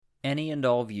Any and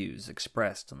all views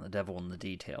expressed on The Devil in the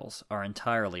Details are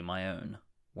entirely my own.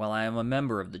 While I am a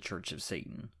member of the Church of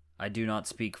Satan, I do not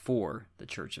speak for the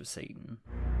Church of Satan.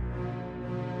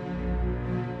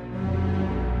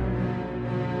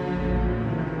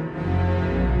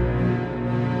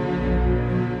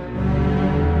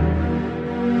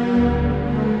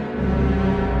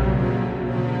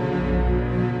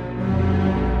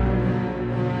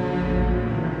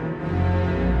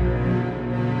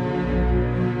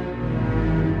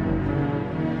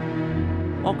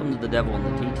 Welcome to The Devil in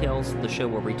the Details, the show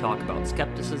where we talk about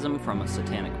skepticism from a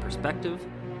satanic perspective.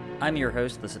 I'm your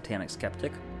host, the Satanic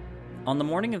Skeptic. On the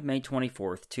morning of May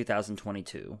 24th,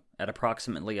 2022, at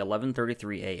approximately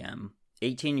 11:33 a.m.,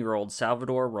 18-year-old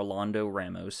Salvador Rolando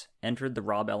Ramos entered the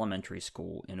Robb Elementary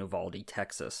School in Uvalde,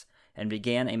 Texas, and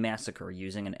began a massacre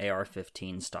using an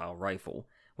AR-15 style rifle,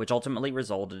 which ultimately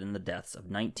resulted in the deaths of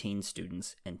 19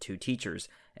 students and 2 teachers,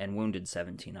 and wounded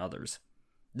 17 others.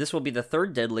 This will be the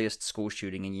third deadliest school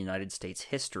shooting in United States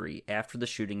history after the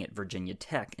shooting at Virginia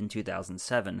Tech in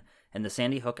 2007 and the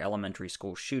Sandy Hook Elementary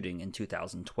School shooting in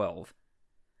 2012.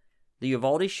 The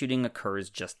Uvalde shooting occurs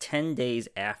just 10 days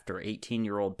after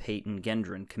 18-year-old Peyton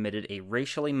Gendron committed a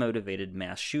racially motivated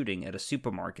mass shooting at a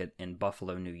supermarket in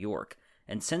Buffalo, New York,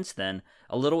 and since then,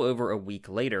 a little over a week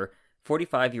later,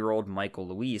 45-year-old Michael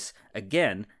Luis,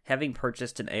 again having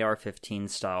purchased an AR-15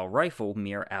 style rifle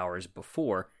mere hours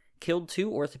before, killed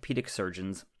 2 orthopedic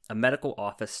surgeons, a medical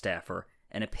office staffer,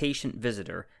 and a patient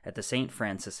visitor at the St.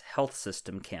 Francis Health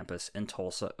System campus in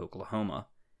Tulsa, Oklahoma.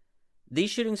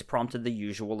 These shootings prompted the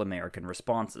usual American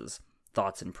responses: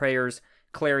 thoughts and prayers,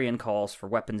 clarion calls for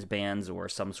weapons bans or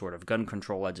some sort of gun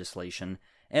control legislation,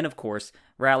 and of course,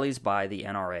 rallies by the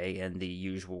NRA and the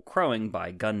usual crowing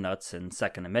by gun nuts and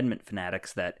Second Amendment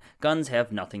fanatics that guns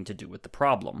have nothing to do with the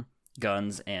problem.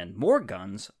 Guns and more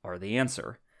guns are the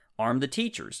answer. Arm the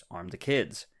teachers, arm the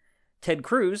kids. Ted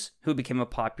Cruz, who became a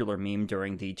popular meme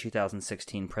during the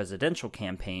 2016 presidential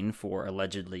campaign for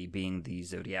allegedly being the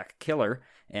Zodiac Killer,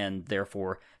 and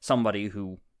therefore somebody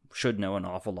who should know an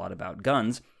awful lot about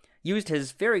guns, used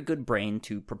his very good brain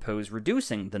to propose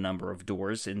reducing the number of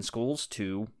doors in schools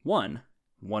to 1.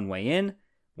 One way in,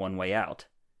 one way out.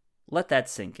 Let that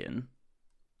sink in.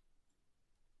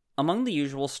 Among the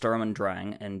usual Sturm und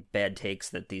Drang and bad takes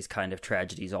that these kind of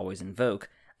tragedies always invoke,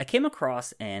 I came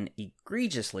across an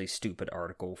egregiously stupid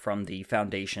article from the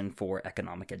Foundation for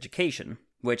Economic Education,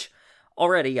 which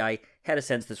already I had a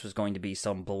sense this was going to be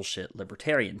some bullshit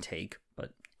libertarian take,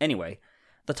 but anyway,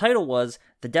 the title was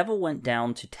 "The Devil Went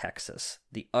Down to Texas,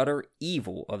 the Utter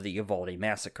Evil of the Uvalde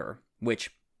Massacre," which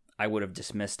I would have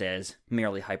dismissed as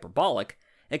merely hyperbolic,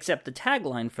 except the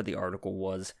tagline for the article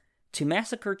was, "To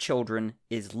massacre children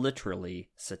is literally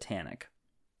satanic."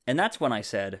 And that's when I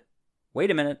said,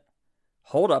 wait a minute,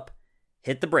 hold up,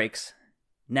 hit the brakes.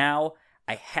 Now,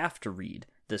 I have to read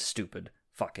this stupid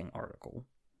fucking article.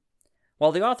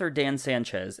 While the author Dan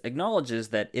Sanchez acknowledges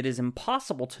that it is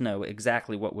impossible to know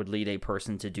exactly what would lead a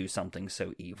person to do something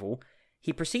so evil,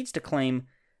 he proceeds to claim,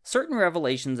 certain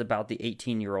revelations about the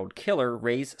 18-year-old killer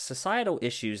raise societal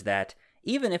issues that,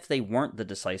 even if they weren't the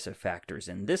decisive factors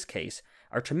in this case,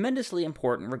 are tremendously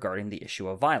important regarding the issue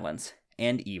of violence,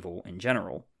 and evil in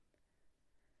general.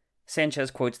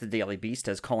 Sanchez quotes the Daily Beast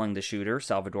as calling the shooter,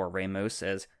 Salvador Ramos,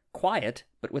 as quiet,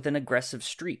 but with an aggressive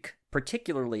streak,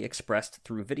 particularly expressed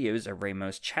through videos of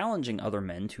Ramos challenging other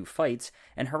men to fights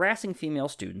and harassing female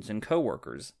students and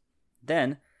co-workers.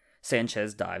 Then,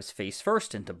 Sanchez dives face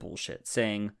first into bullshit,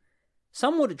 saying,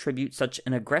 "Some would attribute such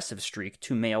an aggressive streak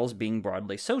to males being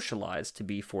broadly socialized to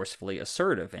be forcefully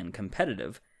assertive and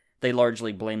competitive. They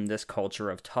largely blame this culture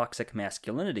of toxic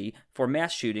masculinity for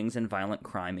mass shootings and violent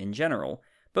crime in general,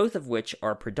 both of which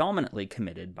are predominantly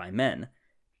committed by men."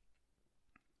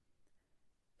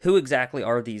 Who exactly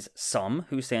are these some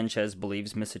who Sanchez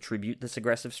believes misattribute this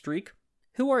aggressive streak?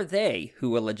 Who are they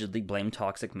who allegedly blame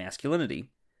toxic masculinity?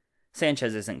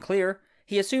 Sanchez isn't clear.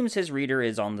 He assumes his reader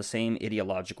is on the same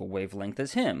ideological wavelength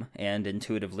as him, and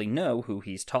intuitively know who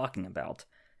he's talking about.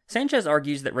 Sanchez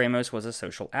argues that Ramos was a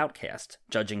social outcast,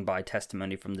 judging by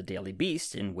testimony from the Daily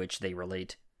Beast in which they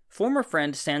relate, former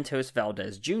friend Santos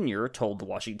Valdez Jr. told the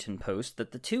Washington Post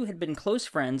that the two had been close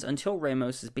friends until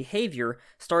Ramos's behavior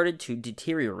started to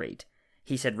deteriorate.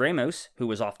 He said Ramos, who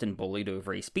was often bullied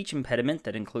over a speech impediment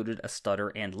that included a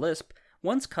stutter and lisp,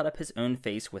 once cut up his own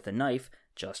face with a knife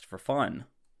just for fun.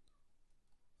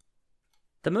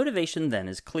 The motivation then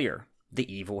is clear. The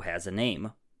evil has a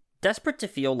name. Desperate to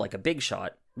feel like a big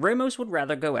shot, Ramos would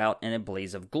rather go out in a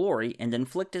blaze of glory and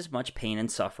inflict as much pain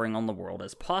and suffering on the world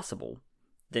as possible,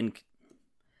 than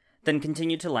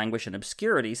continue to languish in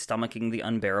obscurity, stomaching the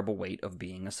unbearable weight of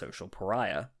being a social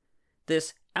pariah.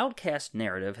 This outcast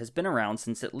narrative has been around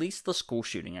since at least the school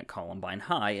shooting at Columbine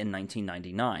High in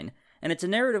 1999, and it's a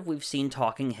narrative we've seen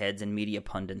talking heads and media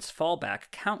pundits fall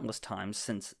back countless times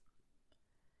since.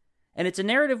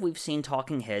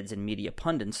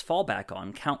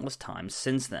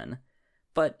 Then.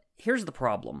 But here's the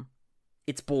problem.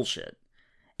 It's bullshit.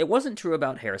 It wasn't true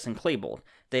about Harris and Claiborne.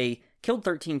 They killed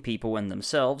 13 people in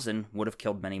themselves and would have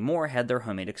killed many more had their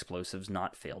homemade explosives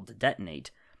not failed to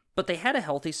detonate. But they had a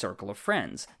healthy circle of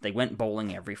friends. They went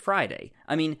bowling every Friday.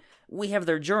 I mean, we have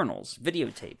their journals,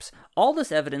 videotapes, all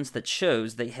this evidence that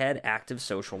shows they had active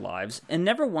social lives, and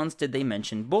never once did they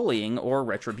mention bullying or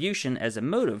retribution as a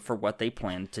motive for what they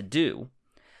planned to do.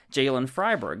 Jalen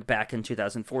Freiberg, back in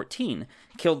 2014,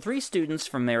 killed 3 students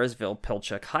from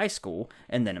Marysville-Pilchuck High School,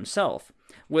 and then himself,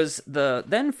 was the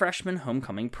then freshman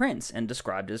homecoming prince, and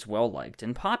described as well-liked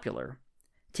and popular.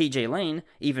 T.J. Lane,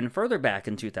 even further back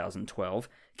in 2012,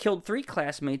 killed 3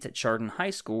 classmates at Chardon High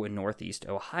School in Northeast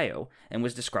Ohio, and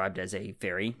was described as a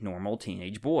very normal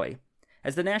teenage boy.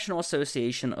 As the National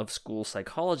Association of School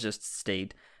Psychologists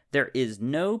state, there is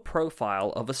no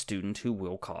profile of a student who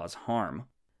will cause harm.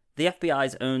 The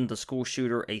FBI's own The School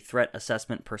Shooter, A Threat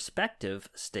Assessment Perspective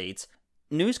states,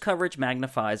 news coverage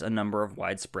magnifies a number of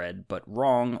widespread but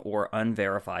wrong or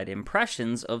unverified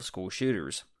impressions of school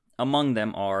shooters. Among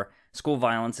them are, school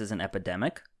violence is an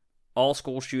epidemic, all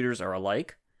school shooters are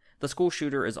alike, the school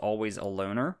shooter is always a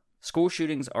loner, school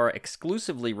shootings are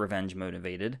exclusively revenge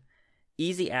motivated,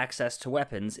 easy access to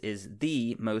weapons is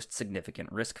the most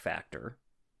significant risk factor.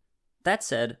 That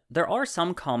said, there are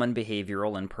some common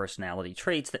behavioral and personality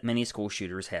traits that many school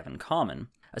shooters have in common.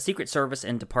 A Secret Service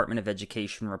and Department of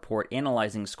Education report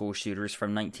analyzing school shooters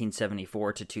from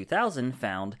 1974 to 2000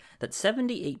 found that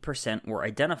 78% were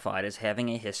identified as having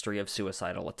a history of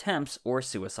suicidal attempts or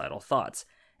suicidal thoughts,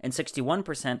 and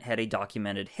 61% had a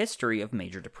documented history of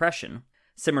major depression.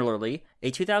 Similarly,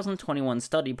 a 2021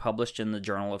 study published in the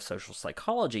Journal of Social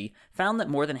Psychology found that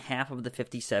more than half of the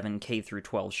 57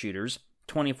 K-12 shooters,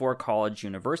 24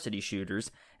 college-university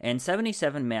shooters, and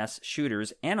 77 mass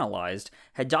shooters analyzed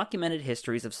had documented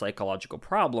histories of psychological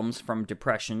problems from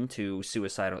depression to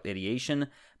suicidal ideation,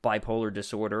 bipolar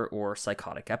disorder, or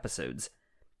psychotic episodes.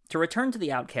 To return to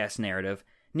the outcast narrative,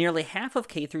 nearly half of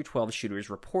K-12 shooters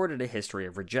reported a history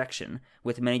of rejection,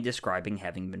 with many describing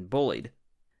having been bullied.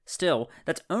 Still,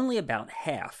 that's only about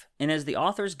half, and as the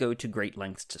authors go to great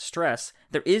lengths to stress,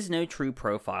 there is no true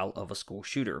profile of a school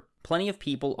shooter. Plenty of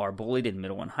people are bullied in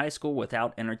middle and high school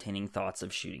without entertaining thoughts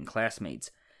of shooting classmates.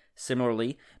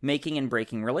 Similarly, making and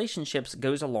breaking relationships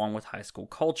goes along with high school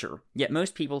culture, yet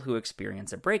most people who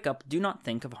experience a breakup do not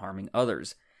think of harming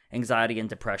others. Anxiety and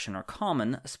depression are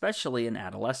common, especially in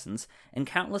adolescence, and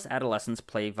countless adolescents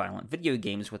play violent video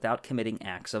games without committing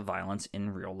acts of violence in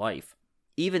real life.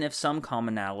 Even if some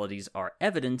commonalities are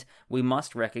evident, we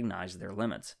must recognize their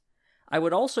limits. I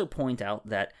would also point out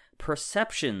that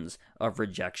perceptions of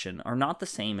rejection are not the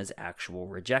same as actual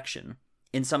rejection.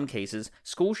 In some cases,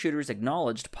 school shooters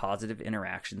acknowledged positive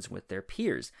interactions with their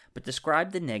peers, but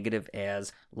described the negative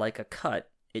as, like a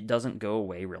cut, it doesn't go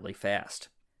away really fast.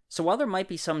 So while there might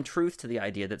be some truth to the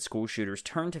idea that school shooters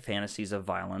turn to fantasies of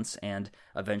violence and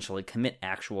eventually commit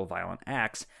actual violent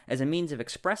acts as a means of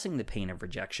expressing the pain of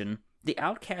rejection, the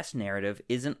outcast narrative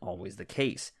isn't always the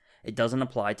case. It doesn't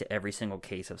apply to every single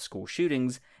case of school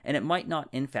shootings, and it might not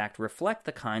in fact reflect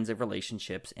the kinds of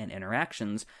relationships and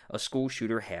interactions a school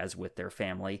shooter has with their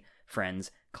family,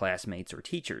 friends, classmates, or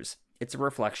teachers. It's a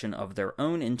reflection of their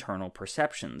own internal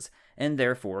perceptions, and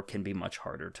therefore can be much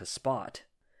harder to spot.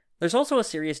 There's also a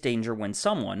serious danger when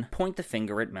someone point the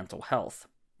finger at mental health.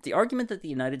 The argument that the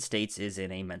United States is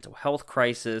in a mental health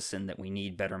crisis and that we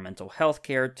need better mental health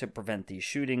care to prevent these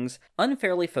shootings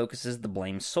unfairly focuses the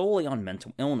blame solely on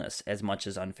mental illness as much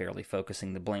as unfairly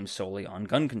focusing the blame solely on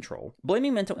gun control.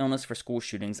 Blaming mental illness for school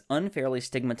shootings unfairly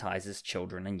stigmatizes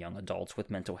children and young adults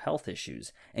with mental health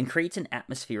issues and creates an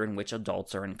atmosphere in which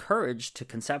adults are encouraged to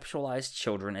conceptualize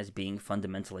children as being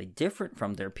fundamentally different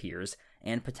from their peers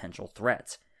and potential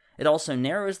threats. It also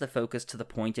narrows the focus to the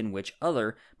point in which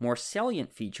other, more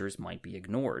salient features might be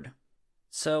ignored.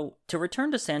 So, to return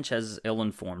to Sanchez's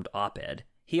ill-informed op-ed,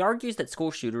 he argues that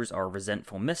school shooters are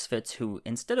resentful misfits who,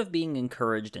 instead of being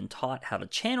encouraged and taught how to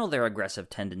channel their aggressive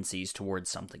tendencies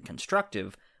towards something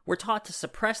constructive, were taught to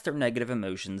suppress their negative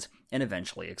emotions and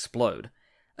eventually explode.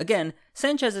 Again,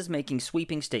 Sanchez is making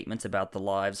sweeping statements about the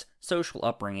lives, social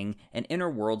upbringing, and inner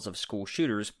worlds of school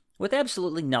shooters with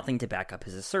absolutely nothing to back up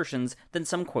his assertions than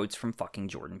some quotes from fucking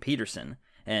Jordan Peterson.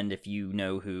 And if you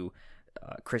know who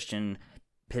Christian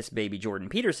piss baby Jordan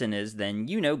Peterson is, then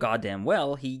you know goddamn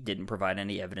well he didn't provide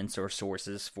any evidence or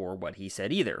sources for what he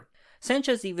said either.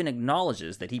 Sanchez even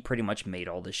acknowledges that he pretty much made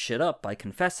all this shit up by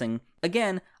confessing,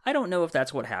 "Again, I don't know if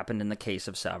that's what happened in the case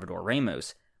of Salvador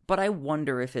Ramos, but I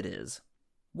wonder if it is."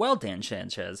 Well, Dan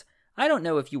Sanchez, I don't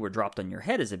know if you were dropped on your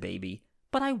head as a baby,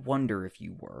 but I wonder if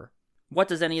you were. What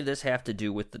does any of this have to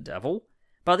do with the devil?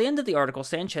 By the end of the article,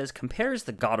 Sanchez compares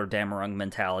the Gotterdammerung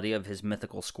mentality of his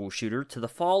mythical school shooter to the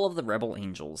fall of the rebel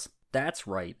angels. That's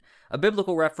right, a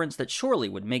biblical reference that surely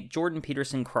would make Jordan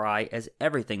Peterson cry, as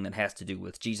everything that has to do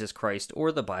with Jesus Christ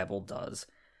or the Bible does.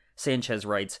 Sanchez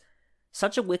writes,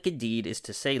 "Such a wicked deed is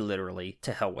to say literally,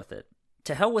 to hell with it.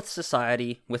 To hell with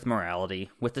society, with morality,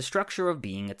 with the structure of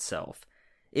being itself.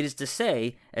 It is to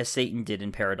say, as Satan did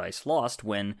in Paradise Lost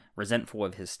when, resentful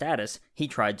of his status, he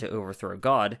tried to overthrow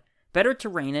God, better to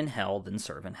reign in hell than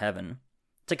serve in heaven.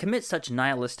 To commit such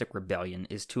nihilistic rebellion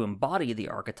is to embody the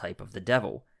archetype of the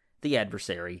devil, the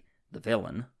adversary, the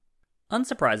villain."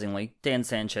 Unsurprisingly, Dan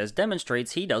Sanchez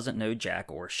demonstrates he doesn't know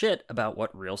jack or shit about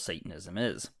what real Satanism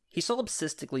is. He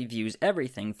solipsistically views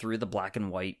everything through the black and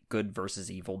white, good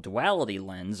versus evil duality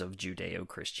lens of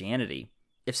Judeo-Christianity.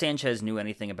 If Sanchez knew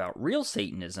anything about real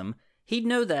Satanism, he'd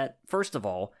know that, first of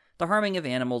all, the harming of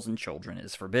animals and children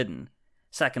is forbidden.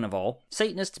 Second of all,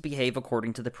 Satanists behave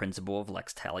according to the principle of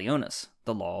lex talionis,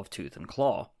 the law of tooth and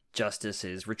claw. Justice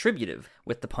is retributive,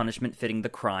 with the punishment fitting the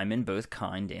crime in both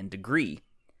kind and degree.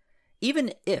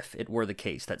 Even if it were the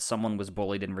case that someone was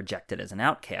bullied and rejected as an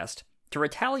outcast, to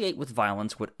retaliate with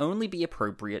violence would only be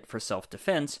appropriate for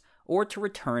self-defense or to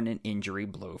return an injury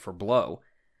blow for blow.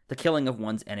 The killing of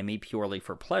one's enemy purely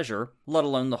for pleasure, let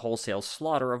alone the wholesale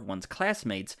slaughter of one's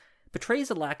classmates, betrays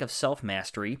a lack of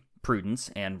self-mastery, prudence,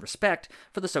 and respect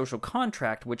for the social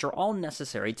contract which are all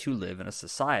necessary to live in a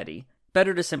society.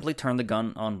 Better to simply turn the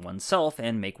gun on oneself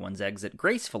and make one's exit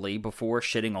gracefully before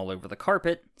shitting all over the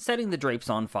carpet, setting the drapes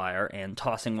on fire, and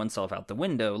tossing oneself out the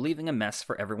window, leaving a mess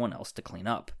for everyone else to clean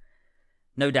up.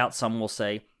 No doubt some will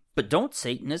say, "But don't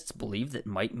Satanists believe that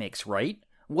might makes right?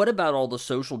 What about all the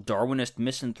social Darwinist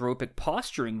misanthropic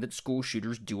posturing that school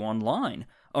shooters do online?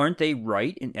 Aren't they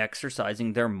right in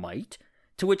exercising their might?"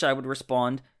 To which I would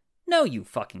respond, "No, you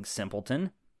fucking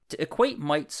simpleton. To equate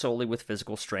might solely with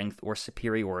physical strength or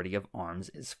superiority of arms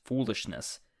is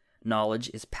foolishness. Knowledge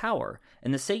is power,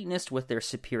 and the Satanists with their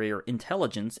superior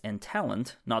intelligence and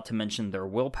talent, not to mention their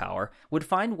willpower, would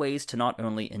find ways to not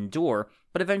only endure,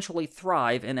 but eventually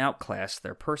thrive and outclass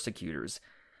their persecutors.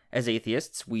 As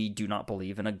atheists, we do not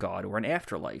believe in a god or an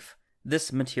afterlife.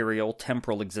 This material,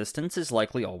 temporal existence is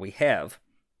likely all we have.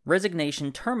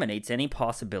 Resignation terminates any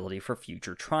possibility for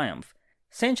future triumph.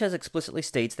 Sanchez explicitly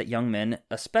states that young men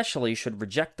especially should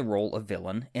reject the role of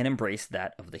villain and embrace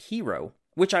that of the hero,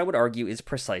 which I would argue is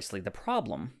precisely the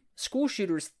problem. School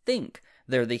shooters think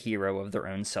they're the hero of their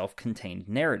own self-contained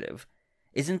narrative.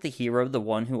 Isn't the hero the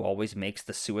one who always makes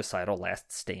the suicidal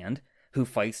last stand, who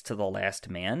fights to the last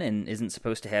man and isn't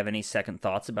supposed to have any second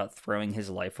thoughts about throwing his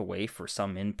life away for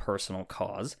some impersonal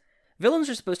cause? Villains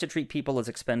are supposed to treat people as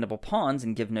expendable pawns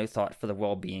and give no thought for the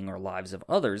well-being or lives of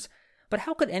others, but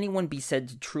how could anyone be said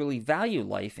to truly value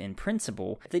life in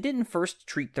principle if they didn't first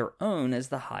treat their own as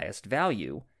the highest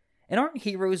value? And aren't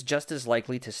heroes just as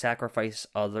likely to sacrifice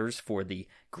others for the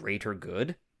greater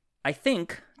good? I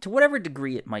think, to whatever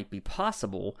degree it might be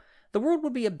possible, the world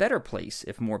would be a better place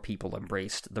if more people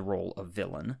embraced the role of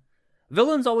villain.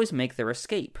 Villains always make their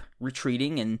escape,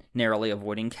 retreating and narrowly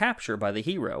avoiding capture by the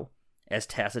hero. As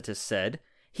Tacitus said,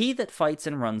 "He that fights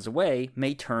and runs away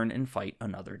may turn and fight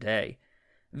another day."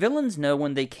 Villains know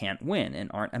when they can't win and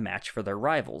aren't a match for their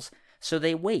rivals, so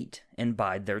they wait and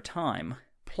bide their time,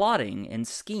 plotting and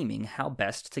scheming how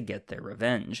best to get their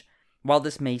revenge. While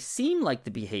this may seem like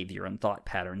the behavior and thought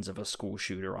patterns of a school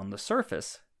shooter on the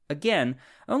surface, again,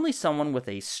 only someone with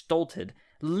a stolted,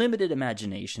 limited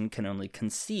imagination can only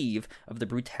conceive of the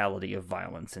brutality of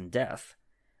violence and death.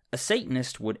 A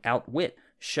Satanist would outwit,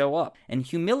 show up, and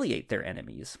humiliate their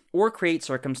enemies, or create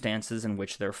circumstances in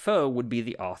which their foe would be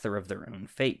the author of their own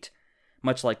fate.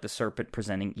 Much like the serpent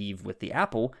presenting Eve with the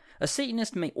apple, a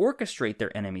Satanist may orchestrate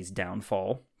their enemy's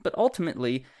downfall, but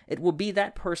ultimately it will be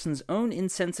that person's own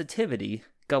insensitivity,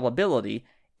 gullibility,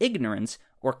 ignorance,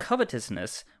 or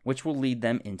covetousness which will lead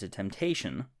them into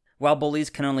temptation. While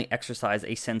bullies can only exercise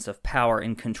a sense of power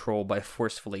and control by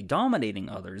forcefully dominating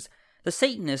others, the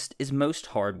Satanist is most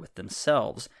hard with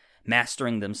themselves,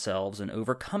 mastering themselves and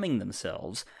overcoming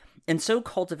themselves, and so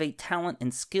cultivate talent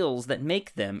and skills that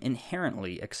make them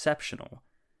inherently exceptional.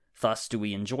 Thus do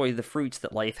we enjoy the fruits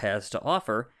that life has to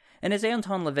offer, and as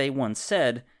Anton LaVey once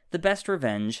said, the best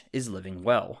revenge is living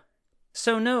well.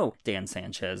 So no, Dan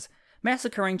Sanchez,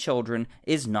 massacring children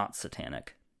is not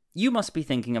satanic. You must be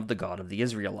thinking of the God of the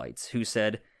Israelites, who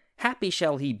said, Happy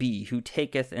shall he be who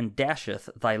taketh and dasheth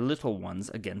thy little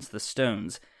ones against the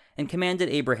stones, and commanded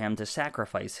Abraham to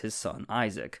sacrifice his son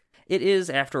Isaac. It is,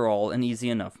 after all, an easy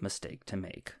enough mistake to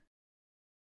make.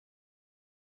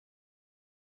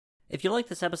 If you like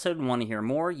this episode and want to hear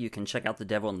more, you can check out The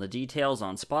Devil in the Details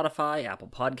on Spotify, Apple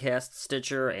Podcasts,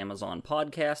 Stitcher, Amazon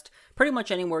Podcast, pretty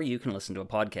much anywhere you can listen to a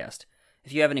podcast.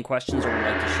 If you have any questions or would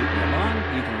like to shoot me a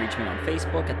line, you can reach me on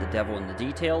Facebook at The Devil in the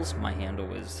Details. My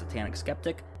handle is Satanic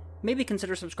Skeptic. Maybe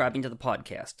consider subscribing to the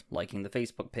podcast, liking the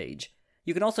Facebook page.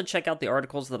 You can also check out the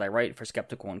articles that I write for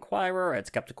Skeptical Inquirer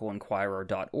at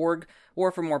skepticalinquirer.org,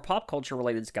 or for more pop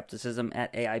culture-related skepticism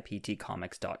at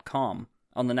aiptcomics.com.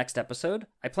 On the next episode,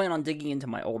 I plan on digging into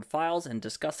my old files and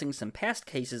discussing some past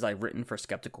cases I've written for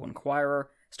Skeptical Inquirer,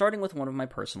 starting with one of my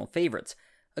personal favorites,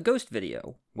 a ghost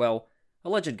video, well,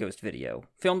 alleged ghost video,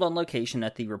 filmed on location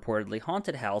at the reportedly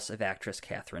haunted house of actress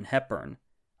Katharine Hepburn.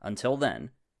 Until then,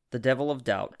 the devil of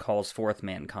doubt calls forth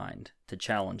mankind to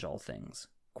challenge all things,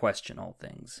 question all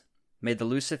things. May the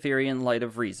Luciferian light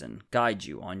of reason guide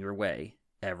you on your way,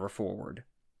 ever forward.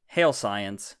 Hail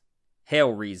science,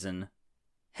 hail reason,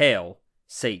 hail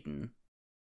Satan.